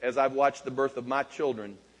as I've watched the birth of my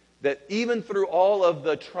children, that even through all of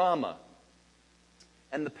the trauma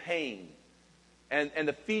and the pain and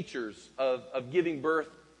the features of giving birth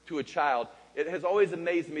to a child, it has always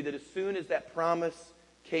amazed me that as soon as that promise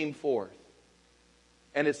came forth,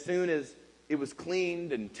 and as soon as it was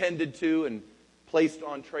cleaned and tended to and placed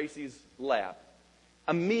on Tracy's lap,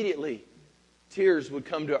 immediately tears would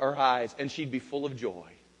come to her eyes and she'd be full of joy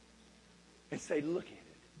and say, look at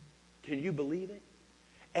it. Can you believe it?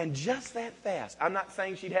 And just that fast, I'm not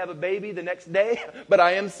saying she'd have a baby the next day, but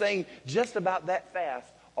I am saying just about that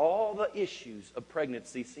fast, all the issues of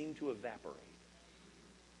pregnancy seem to evaporate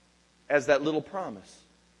as that little promise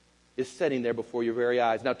is sitting there before your very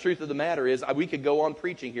eyes. Now, truth of the matter is, we could go on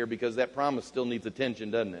preaching here because that promise still needs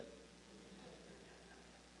attention, doesn't it?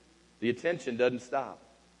 The attention doesn't stop.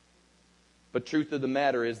 But truth of the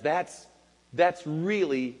matter is, that's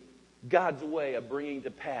really God's way of bringing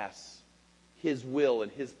to pass His will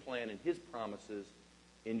and His plan and His promises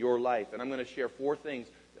in your life. And I'm going to share 4 things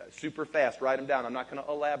super fast. Write them down. I'm not going to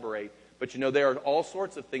elaborate. But you know, there are all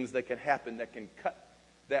sorts of things that can happen that can cut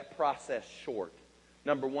that process short.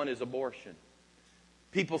 Number 1 is abortion.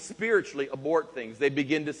 People spiritually abort things. They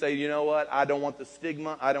begin to say, you know what? I don't want the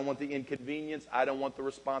stigma. I don't want the inconvenience. I don't want the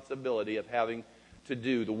responsibility of having to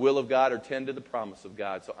do the will of God or tend to the promise of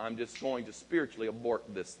God. So I'm just going to spiritually abort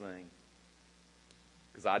this thing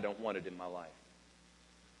because I don't want it in my life.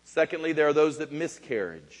 Secondly, there are those that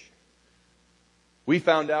miscarriage. We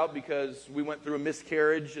found out because we went through a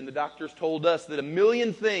miscarriage and the doctors told us that 1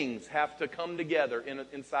 million things have to come together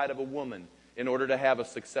inside of a woman in order to have a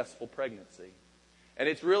successful pregnancy. And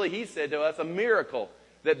it's really, he said to us, a miracle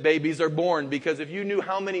that babies are born, because if you knew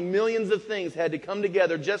how many millions of things had to come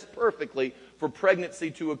together just perfectly for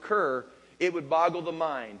pregnancy to occur, it would boggle the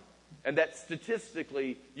mind. And that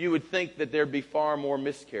statistically, you would think that there'd be far more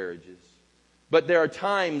miscarriages. But there are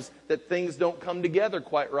times that things don't come together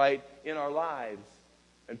quite right in our lives.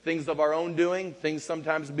 and things of our own doing, things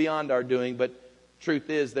sometimes beyond our doing. But truth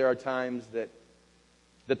is, there are times that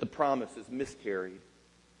the promise is miscarried.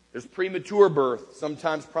 There's premature birth.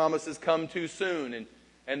 Sometimes promises come too soon,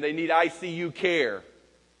 and they need ICU care.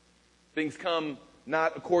 Things come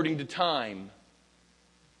not according to time.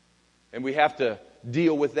 And we have to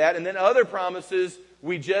deal with that. And then other promises,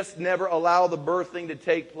 we just never allow the birthing to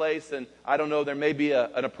take place. And I don't know, there may be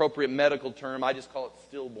an appropriate medical term. I just call it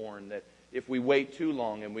stillborn. That if we wait too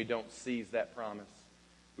long and we don't seize that promise,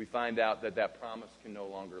 we find out that promise can no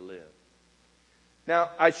longer live.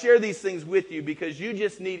 Now, I share these things with you because you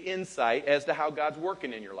just need insight as to how God's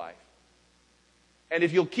working in your life. And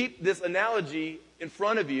if you'll keep this analogy in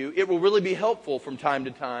front of you, it will really be helpful from time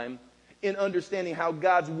to time in understanding how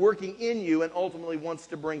God's working in you and ultimately wants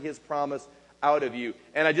to bring His promise out of you.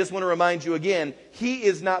 And I just want to remind you again, He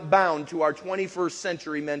is not bound to our 21st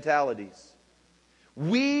century mentalities.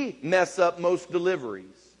 We mess up most deliveries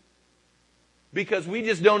because we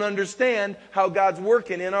just don't understand how God's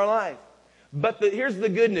working in our life. But here's the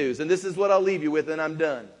good news, and this is what I'll leave you with, and I'm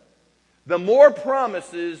done. The more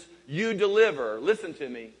promises you deliver, listen to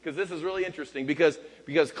me, because this is really interesting, because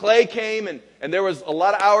Clay came and there was a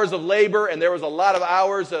lot of hours of labor, and there was a lot of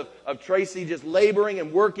hours of Tracy just laboring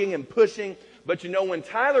and working and pushing. But you know, when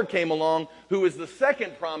Tyler came along, who was the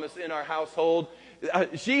second promise in our household,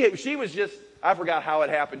 she was just, I forgot how it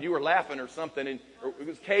happened. You were laughing or something, or it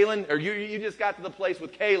was Kaylin, or you just got to the place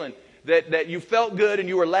with Kaylin that you felt good and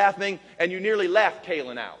you were laughing, and you nearly laughed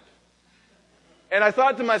Kaylin out. And I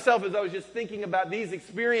thought to myself as I was just thinking about these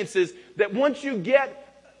experiences, that once you get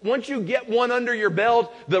one under your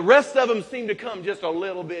belt, the rest of them seem to come just a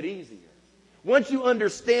little bit easier. Once you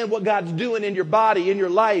understand what God's doing in your body, in your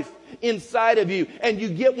life, inside of you, and you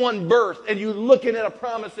get one birth, and you're looking at a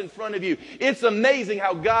promise in front of you, it's amazing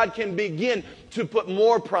how God can begin to put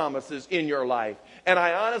more promises in your life. And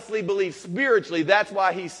I honestly believe spiritually that's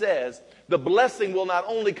why He says the blessing will not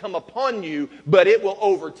only come upon you, but it will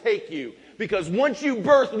overtake you. Because once you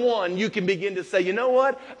birth one, you can begin to say, you know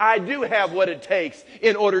what? I do have what it takes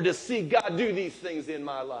in order to see God do these things in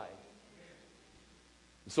my life.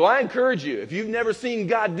 So I encourage you, if you've never seen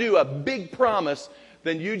God do a big promise,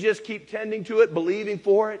 then you just keep tending to it, believing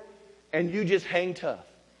for it, and you just hang tough.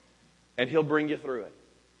 And He'll bring you through it.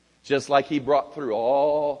 Just like He brought through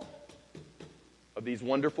all of these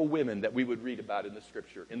wonderful women that we would read about in the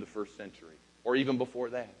Scripture in the first century, or even before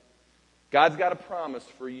that. God's got a promise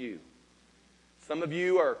for you. Some of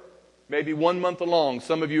you are maybe 1 month along.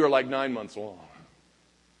 Some of you are like 9 months along.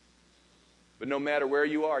 But no matter where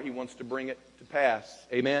you are, He wants to bring it to pass.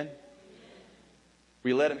 Amen? Will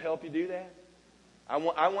you let Him help you do that? I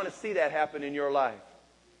want to see that happen in your life.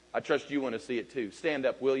 I trust you want to see it too. Stand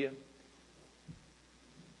up, will you?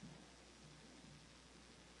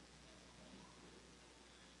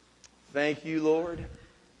 Thank you, Lord.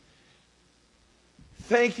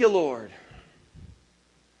 Thank you, Lord.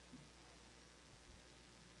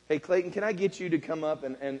 Hey, Clayton, can I get you to come up?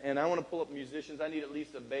 And I want to pull up musicians. I need at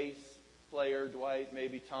least a bass player. Dwight,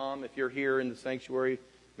 maybe Tom, if you're here in the sanctuary.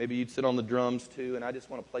 Maybe you'd sit on the drums too. And I just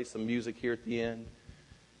want to play some music here at the end.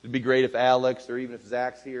 It'd be great if Alex or even if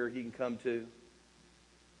Zach's here, he can come too.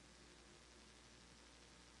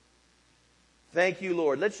 Thank you,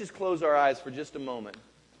 Lord. Let's just close our eyes for just a moment.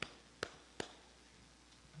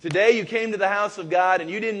 Today you came to the house of God and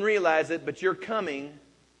you didn't realize it, but you're coming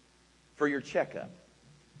for your checkup.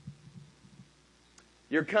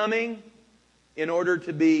 You're coming in order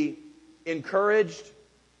to be encouraged,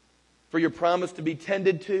 for your promise to be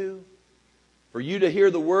tended to, for you to hear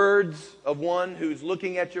the words of one who's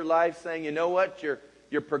looking at your life saying, you know what,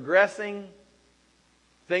 you're progressing.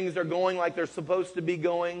 Things are going like they're supposed to be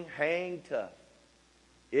going. Hang tough.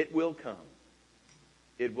 It will come.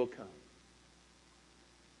 It will come.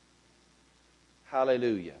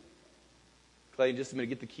 Hallelujah. Clay, in just a minute,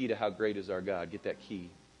 get the key to how great is our God. Get that key.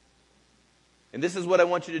 And this is what I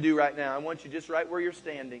want you to do right now. I want you just right where you're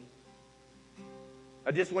standing.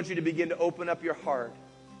 I just want you to begin to open up your heart.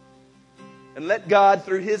 And let God,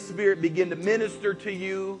 through His Spirit, begin to minister to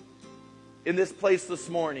you in this place this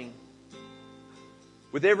morning.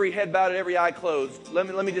 With every head bowed and every eye closed, let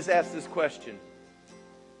me just ask this question.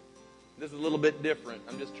 This is a little bit different.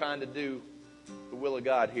 I'm just trying to do the will of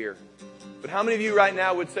God here. But how many of you right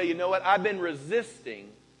now would say, you know what, I've been resisting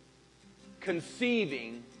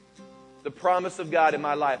conceiving the promise of God in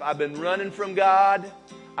my life. I've been running from God.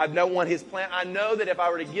 I don't want His plan. I know that if I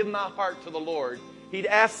were to give my heart to the Lord, He'd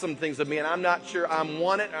ask some things of me, and I'm not sure I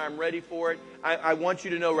want it or I'm ready for it. I want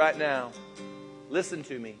you to know right now, listen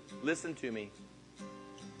to me. Listen to me.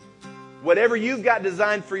 whatever you've got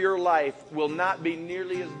designed for your life will not be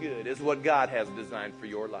nearly as good as what God has designed for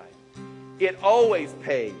your life. It always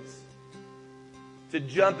pays to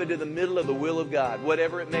jump into the middle of the will of God,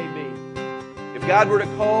 whatever it may be. If God were to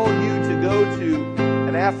call you to go to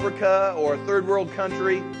an Africa or a third world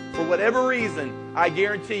country, for whatever reason, I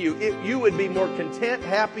guarantee you, you would be more content,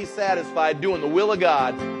 happy, satisfied doing the will of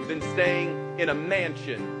God than staying in a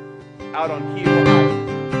mansion out on Key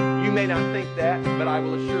Island. You may not think that, but I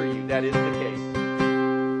will assure you that is the case.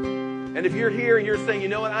 And if you're here and you're saying, you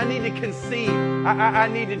know what, I need to concede. I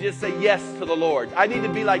need to just say yes to the Lord. I need to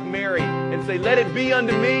be like Mary and say, let it be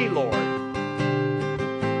unto me, Lord.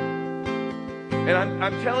 And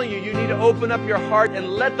I'm telling you, you need to open up your heart and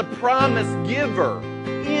let the promise giver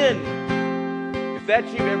in. If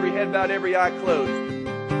that's you, every head bowed, every eye closed,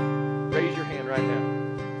 raise your hand right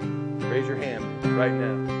now. Raise your hand right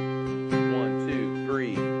now. 1, 2,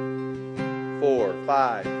 3, 4,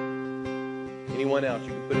 5. Anyone else, you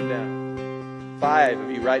can put them down. 5 of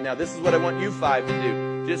you right now. This is what I want you 5 to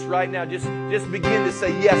do. Just right now, just begin to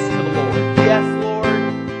say yes to the Lord. Yes, Lord.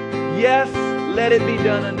 Yes, let it be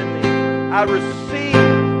done unto me. I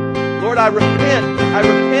receive. Lord, I repent. I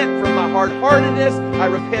repent from my hard-heartedness. I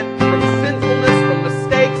repent from sinfulness, from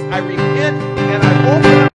mistakes. I repent and I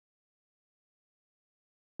open up.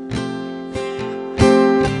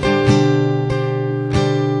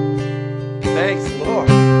 Thanks, Lord.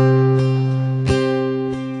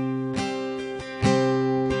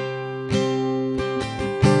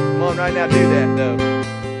 Come on, right now, do that, though.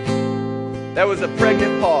 That was a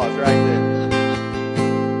pregnant pause right there.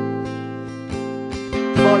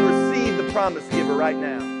 Come on, receive the promise giver right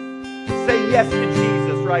now. Say yes to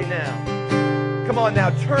Jesus right now. Come on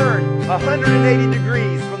now, turn 180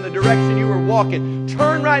 degrees from the direction you were walking.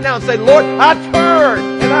 Turn right now and say, Lord, I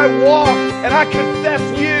turn and I walk and I confess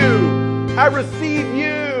you. I receive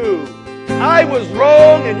you. I was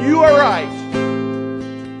wrong and you are right.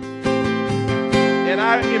 And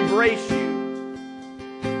I embrace you.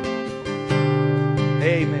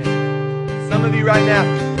 Amen. Some of you right now,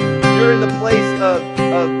 you're in the place of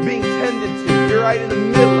being tended to. You're right in the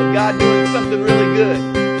middle of God doing something really good.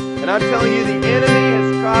 And I'm telling you, the enemy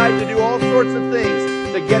has tried to do all sorts of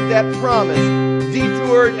things to get that promise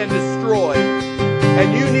detoured and destroyed.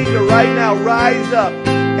 And you need to right now rise up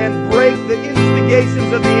and break the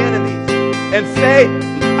instigations of the enemy and say,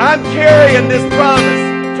 I'm carrying this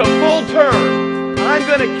promise to full term. I'm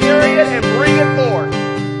going to carry it and bring it forth.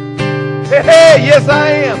 Hey, yes I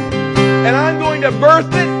am. And I'm going to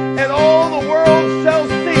birth it, and all the world shall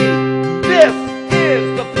see. This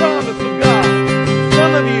is the promise of God.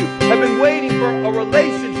 Some of you have been waiting for a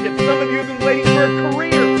relationship. Some of you have been waiting for a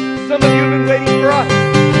career. Some of you have been waiting for a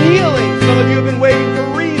healing. Some of you have been waiting for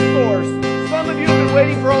resource. Some of you have been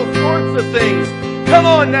waiting for all sorts of things. Come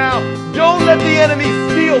on now. Don't let the enemy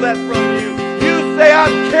steal that from you. You say,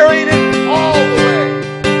 I'm carrying it all the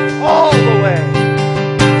way. All the way.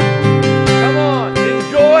 Come on.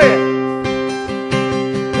 Enjoy it.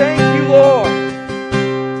 Thank you, Lord.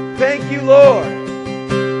 Thank you, Lord.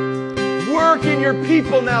 Work in your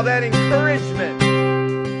people now that encouragement.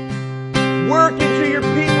 Work into your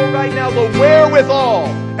people right now the wherewithal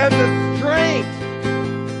and the strength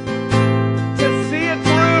to see it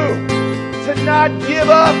through, to not give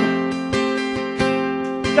up,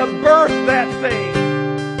 to birth that thing.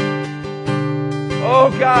 Oh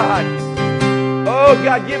God,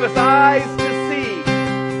 give us eyes to see.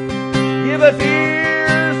 Give us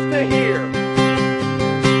ears to hear.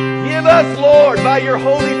 Give us, Lord, by your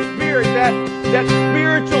Holy Spirit, that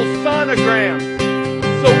spiritual sonogram,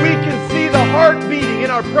 so we can see the heart beating in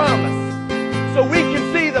our promise, so we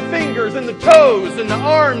can see the fingers and the toes and the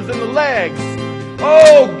arms and the legs.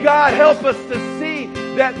 Oh God, help us to see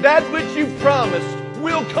that which you promised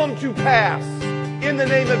will come to pass in the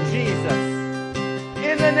name of Jesus.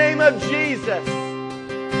 In the name of Jesus.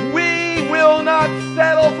 We will not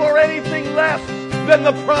settle for anything less than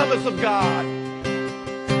the promise of God.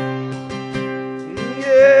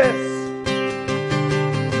 Yes.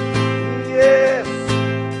 Yes.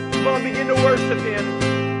 Come on, begin to worship Him.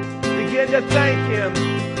 Begin to thank Him.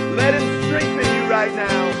 Let Him strengthen you right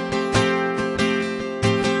now.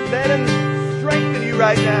 Let Him strengthen you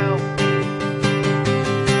right now.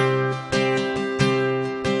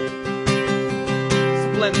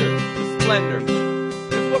 Splendor.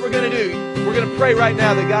 This is what we're going to do. We're going to pray right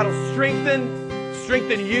now that God will strengthen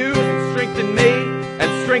you and strengthen me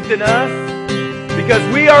and strengthen us, because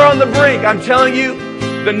we are on the brink. I'm telling you,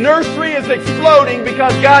 the nursery is exploding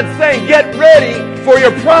because God's saying, get ready for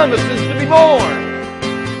your promises to be born.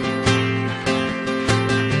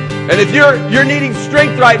 And if you're needing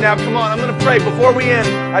strength right now, come on, I'm going to pray. Before we end,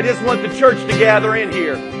 I just want the church to gather in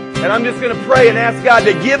here. And I'm just going to pray and ask God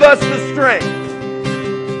to give us the strength.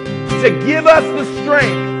 To give us the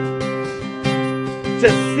strength to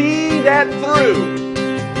see that through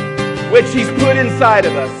which He's put inside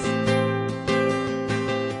of us.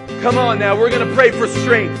 Come on now, we're going to pray for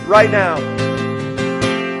strength right now.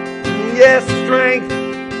 Yes, strength.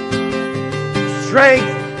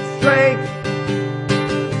 Strength. Strength.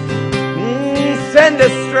 Send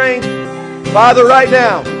us strength. Father, right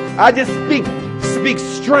now, I just speak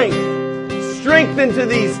strength. Strength into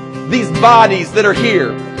these bodies that are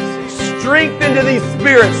here. Strength into these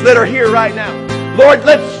spirits that are here right now. Lord,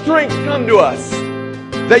 let strength come to us.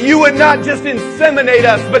 That you would not just inseminate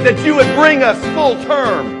us, but that you would bring us full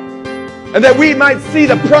term. And that we might see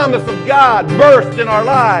the promise of God birthed in our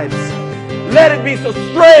lives. Let it be so.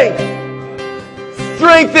 Strength.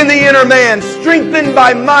 Strength in the inner man. Strengthened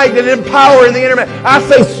by might and in power in the inner man. I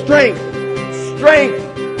say strength. Strength.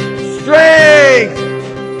 Strength.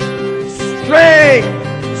 Strength.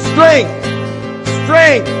 Strength.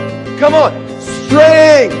 Strength. Come on.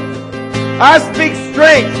 Strength. I speak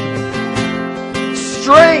strength.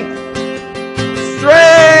 Strength.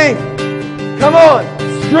 Strength. Come on.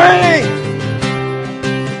 Strength.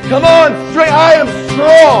 Come on. Strength. I am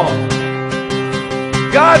strong.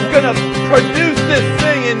 God's going to produce this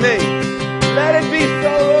thing in me. Let it be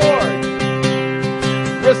so, Lord.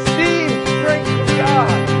 Receive strength from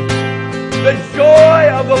God. The joy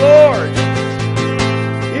of the Lord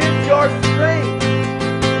is your strength.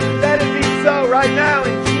 Let it be so right now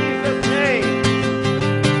in Jesus' name.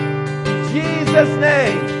 Jesus'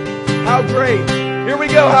 name. How great. Here we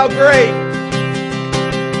go. How great.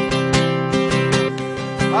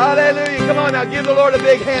 Hallelujah. Come on now. Give the Lord a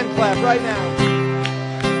big hand clap right now.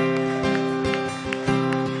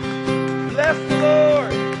 Bless the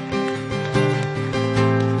Lord.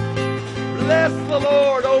 Bless the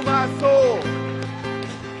Lord, oh my soul.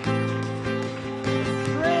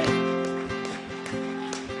 Strength.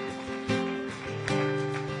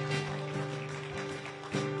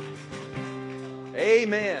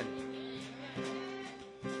 Amen.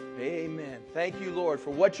 Amen. Thank you, Lord,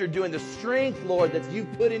 for what you're doing. The strength, Lord, that you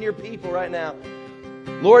put in your people right now.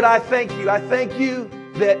 Lord, I thank you. I thank you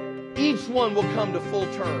that each one will come to full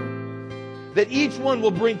term. That each one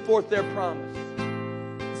will bring forth their promise.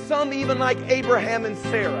 Some even like Abraham and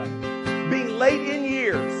Sarah, being late in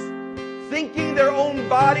years, thinking their own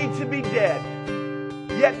body to be dead,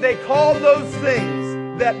 yet they called those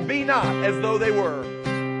things that be not as though they were.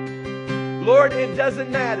 Lord, it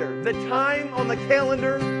doesn't matter. The time on the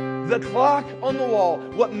calendar, the clock on the wall.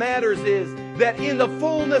 What matters is that in the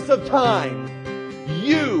fullness of time,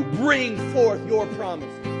 you bring forth your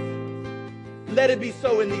promises. Let it be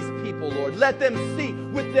so in these people, Lord. Let them see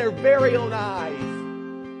with their very own eyes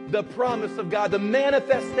the promise of God, the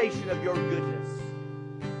manifestation of your goodness.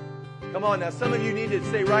 Come on now. Some of you need to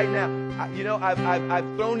say right now,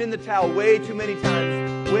 I've thrown in the towel way too many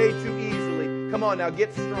times, way too easily. Come on now,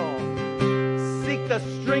 get strong. Seek the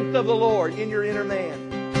strength of the Lord in your inner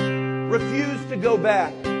man. Refuse to go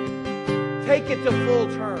back. Take it to full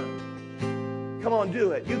term. Come on,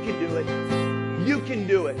 do it. You can do it. You can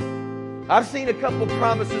do it. I've seen a couple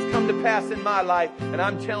promises come to pass in my life, and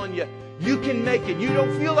I'm telling you, you can make it. You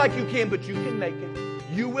don't feel like you can, but you can make it.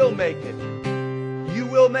 You will make it. You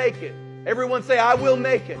will make it. Everyone say, I will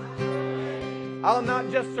make it. I'll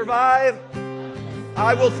not just survive,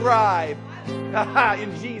 I will thrive.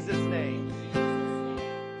 In Jesus' name.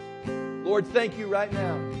 Lord, thank you right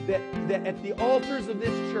now that at the altars of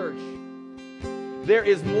this church, there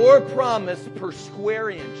is more promise per square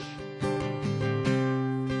inch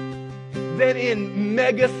than in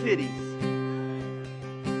mega cities,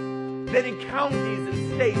 than in counties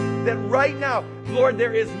and states. That right now, Lord,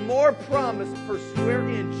 there is more promise per square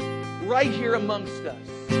inch right here amongst us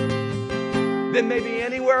than maybe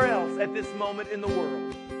anywhere else at this moment in the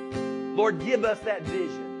world. Lord, give us that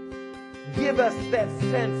vision. Give us that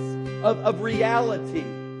sense of reality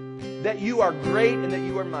that you are great and that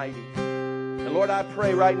you are mighty. And Lord, I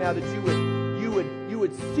pray right now that you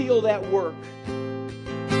would seal that work.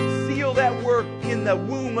 Seal that work in the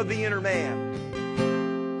womb of the inner man.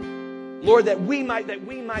 Lord, that we might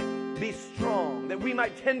be strong, that we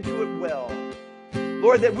might tend to it well.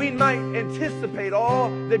 Lord, that we might anticipate all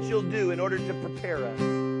that you'll do in order to prepare us.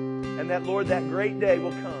 And that, Lord, that great day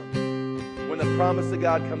will come when the promise of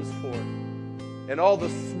God comes forth. And all the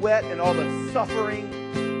sweat and all the suffering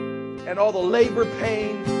and all the labor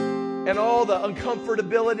pain and all the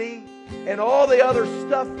uncomfortability and all the other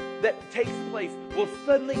stuff that takes place will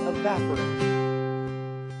suddenly evaporate.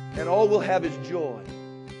 And all we'll have is joy.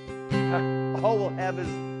 all will have is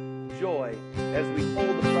joy as we hold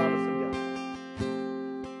the promise of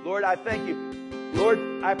God. Lord, I thank you. Lord,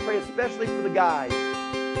 I pray especially for the guys.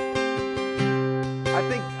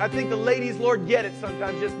 I think the ladies, Lord, get it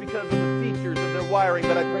sometimes just because of the features of their wiring,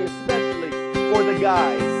 but I pray especially for the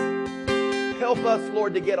guys. Help us,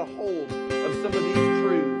 Lord, to get a hold of some of these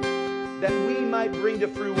truths that we might bring to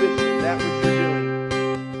fruition that which you're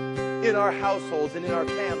doing in our households and in our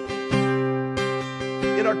families,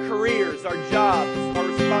 in our careers, our jobs, our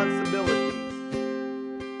responsibilities,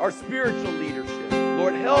 our spiritual leadership.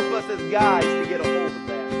 Lord, help us as guys to get a hold of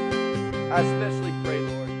that. I especially pray,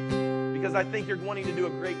 Lord, because I think you're wanting to do a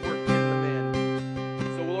great work in the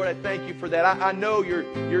men. So, Lord, I thank you for that. I know you're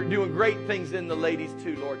doing great things in the ladies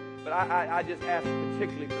too, Lord, but I just ask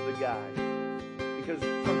particularly for the guys, because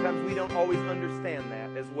sometimes we don't always understand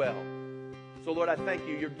that as well. So, Lord, I thank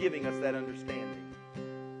you. You're giving us that understanding.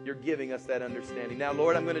 You're giving us that understanding. Now,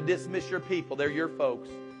 Lord, I'm going to dismiss your people. They're your folks.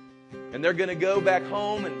 And they're going to go back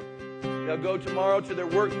home, and they'll go tomorrow to their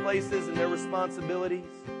workplaces and their responsibilities.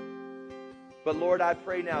 But, Lord, I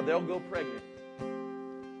pray now they'll go pregnant,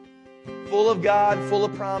 full of God, full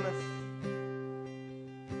of promise.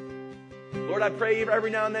 Lord, I pray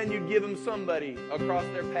every now and then you'd give them somebody across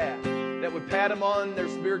their path that would pat them on their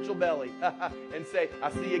spiritual belly and say,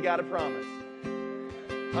 I see you got a promise.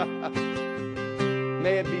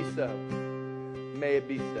 May it be so. May it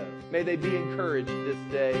be so. May they be encouraged this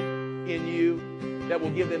day in you, that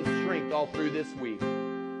will give them strength all through this week.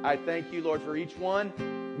 I thank you, Lord, for each one.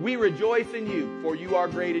 We rejoice in you, for you are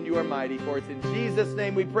great and you are mighty. For it's in Jesus'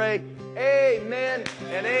 name we pray. Amen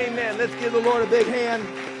and amen. Let's give the Lord a big hand.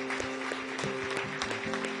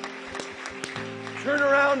 Turn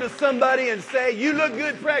around to somebody and say, you look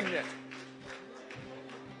good pregnant.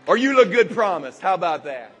 Or you look good promised. How about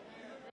that?